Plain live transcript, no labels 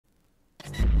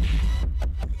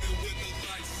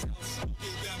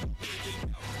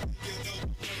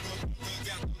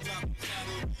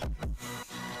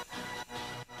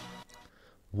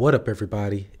What up,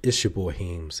 everybody? It's your boy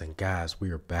Heems, and guys,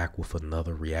 we are back with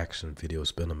another reaction video.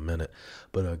 It's been a minute,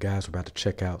 but guys, we're about to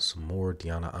check out some more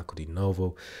Diana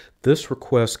Ankudinova. This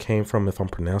request came from, if I'm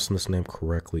pronouncing this name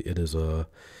correctly, it is a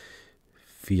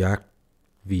Vyacheslav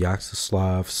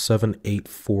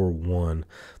 7841.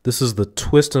 This is the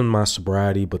twist in My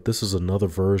Sobriety, but this is another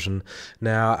version.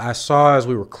 Now, I saw as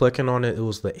we were clicking on it, it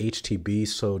was the HTB,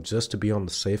 so just to be on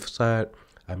the safe side,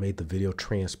 I made the video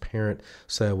transparent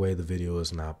so that way the video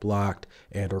is not blocked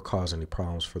and or cause any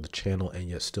problems for the channel, and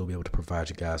yet still be able to provide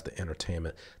you guys the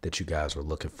entertainment that you guys are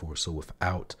looking for. So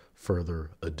without further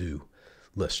ado,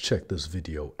 let's check this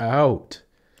video out.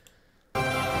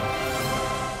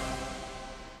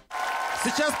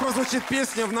 Сейчас прозвучит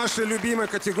песня в нашей любимой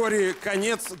категории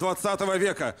 «Конец 20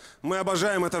 века». Мы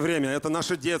обожаем это время. Это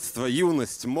наше детство,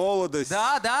 юность, молодость.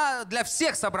 Да, для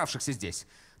всех собравшихся здесь.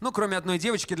 Ну, кроме одной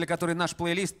девочки, для которой наш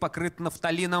плейлист покрыт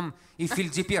нафталином и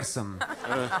фильдиперсом.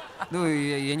 Ну,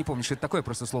 я не помню, что это такое,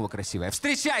 просто слово красивое.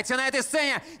 Встречайте на этой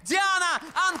сцене Диана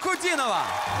Анкудинова!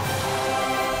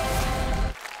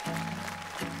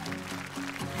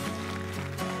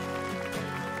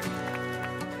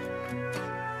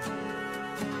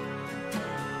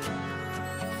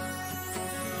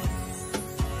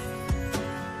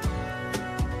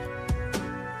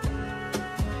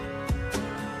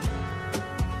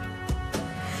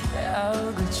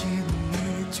 I'll get you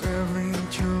the traveling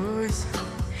choice.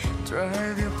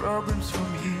 Drive your problems from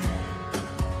here.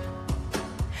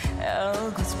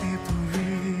 I'll get people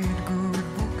read good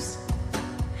books.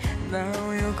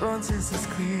 Now your conscience is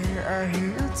clear. I hear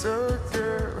you talk,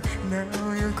 girl.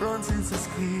 Now your conscience is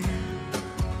clear.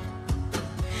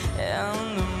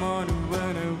 And the morning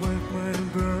when I wipe my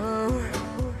brow,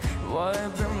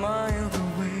 wipe the miles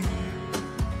away.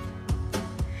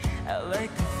 I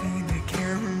like to think I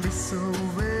can be so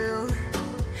real.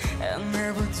 I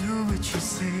never do what you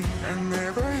say. I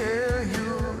never hear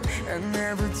you. I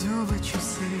never do what you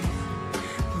say.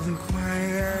 Look,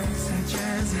 my eyes are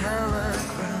just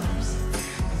holograms.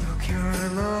 Look, your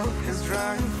love is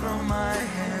drawing from my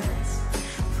hands.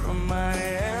 From my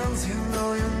hands, you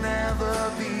know you'll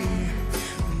never be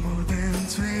more than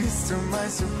twist of my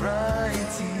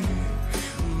sobriety.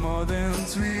 More than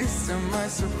twist of my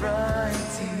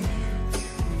sobriety.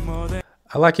 More than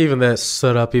I like even that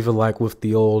setup, even like with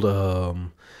the old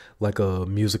like a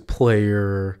music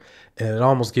player, and it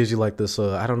almost gives you like this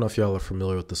I don't know if y'all are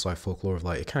familiar with this like folklore,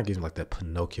 like it kind of gives you like that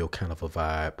Pinocchio kind of a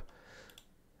vibe.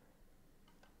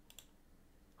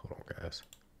 Hold on, guys.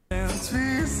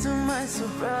 twist of my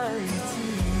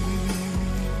sobriety.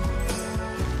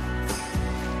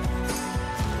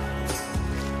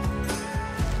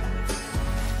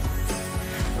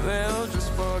 Well,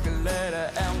 just forget let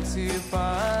empty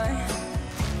pie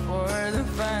for the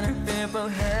funny people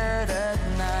head at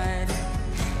night.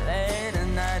 Late at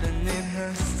night I need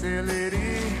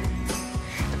hostility.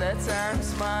 That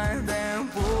time's mine, then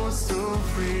pulls to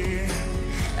free.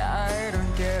 I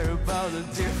don't care about the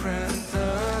different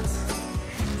thoughts.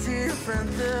 Different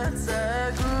thoughts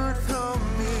are good for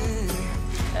me.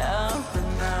 Up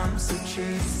and I'm so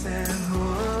chaste and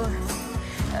whole.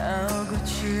 How good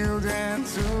children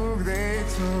took their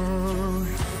toll.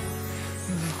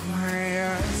 Look, my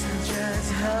eyes are just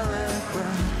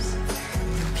holograms.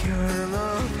 Look, your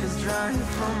love is drawing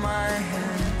from my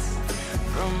hands.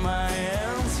 From my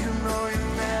hands, you know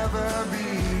you'll never be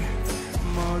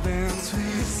more than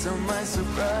twist of my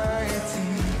sobriety.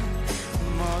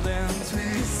 More than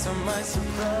twist of my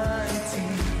sobriety.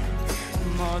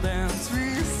 More than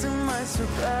twist of my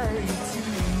sobriety.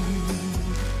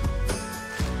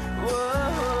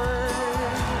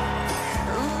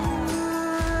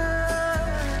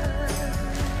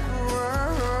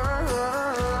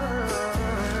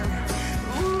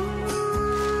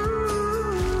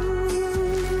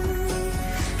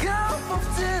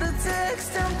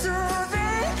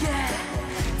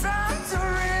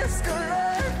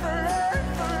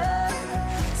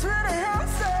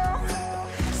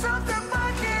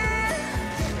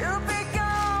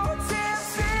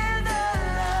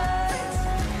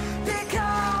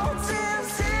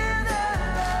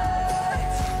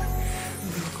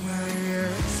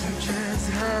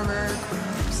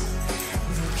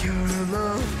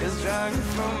 Is drawing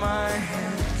from my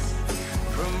hands.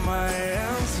 From my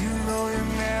hands, you know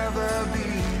you'll never be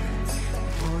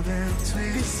more than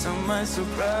twist of my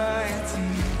sobriety.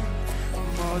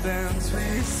 More than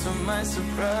twist of my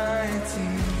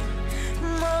sobriety.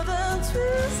 More than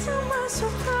twist of my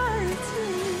sobriety.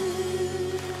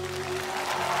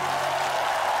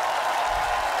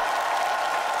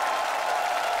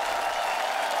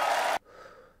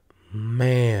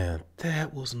 Man,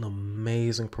 that was an amazing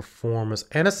amazing performance.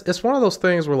 And it's one of those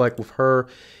things where, like, with her,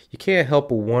 you can't help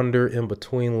but wonder in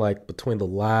between, like, between the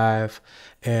live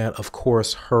and, of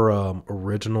course, her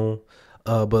original.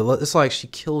 But it's like she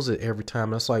kills it every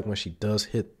time. That's like when she does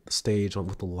hit the stage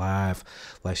with the live,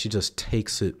 like she just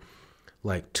takes it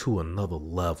like to another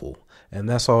level. And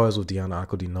that's always with Diana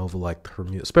Ankudinova, like her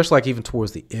music, especially like even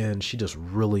towards the end, she just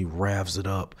really revs it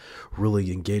up,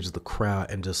 really engages the crowd,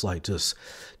 and just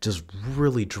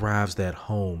really drives that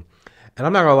home. And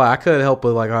I'm not gonna lie, I couldn't help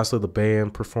but, like, honestly, the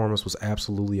band performance was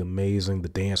absolutely amazing. The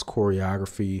dance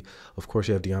choreography, of course,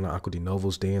 you have Diana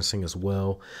Ankudinova's dancing as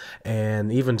well,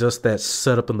 and even just that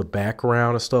setup in the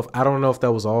background and stuff. I don't know if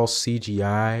that was all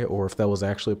CGI or if that was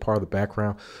actually a part of the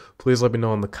background. Please let me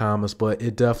know in the comments. But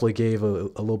it definitely gave a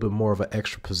little bit more of an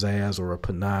extra pizzazz or a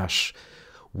panache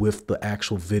with the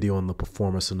actual video and the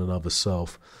performance in and of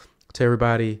itself. To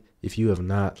everybody, if you have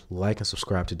not, like and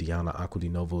subscribe to Diana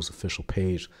Ankudinova's official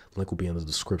page. Link will be in the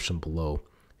description below.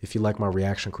 If you like my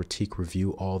reaction, critique,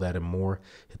 review, all that and more,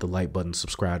 hit the like button,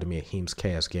 subscribe to me at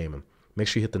heemzcastgamingyt. Make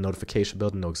sure you hit the notification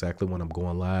bell to know exactly when I'm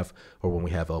going live or when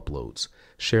we have uploads.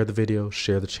 Share the video,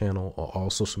 share the channel on all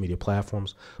social media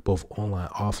platforms, both online,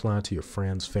 offline, to your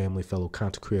friends, family, fellow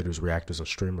content creators, reactors, and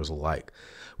streamers alike.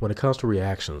 When it comes to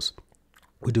reactions,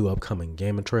 we do upcoming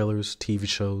gaming trailers, TV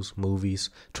shows, movies,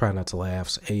 Try Not to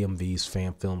Laughs, AMVs,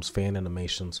 fan films, fan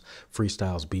animations,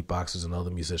 freestyles, beatboxes, and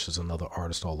other musicians and other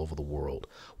artists all over the world.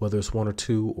 Whether it's one or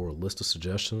two or a list of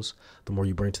suggestions, the more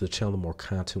you bring to the channel, the more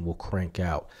content will crank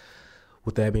out.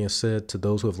 With that being said, to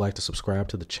those who have liked to subscribe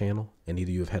to the channel, and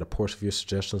either you have had a portion of your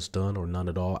suggestions done or none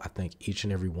at all, I thank each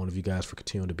and every one of you guys for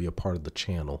continuing to be a part of the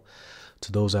channel.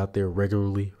 To those out there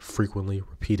regularly, frequently,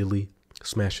 repeatedly,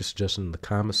 smash your suggestion in the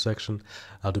comment section.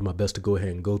 I'll do my best to go ahead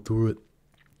and go through it.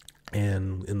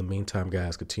 And in the meantime,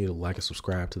 guys, continue to like and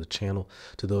subscribe to the channel.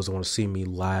 To those that want to see me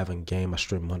live and game, I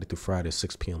stream Monday through Friday at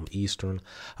 6 p.m. Eastern.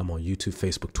 I'm on YouTube,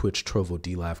 Facebook, Twitch, Trovo,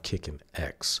 DLive, Kick, and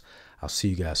X. I'll see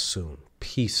you guys soon.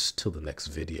 Peace till the next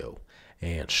video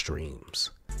and streams.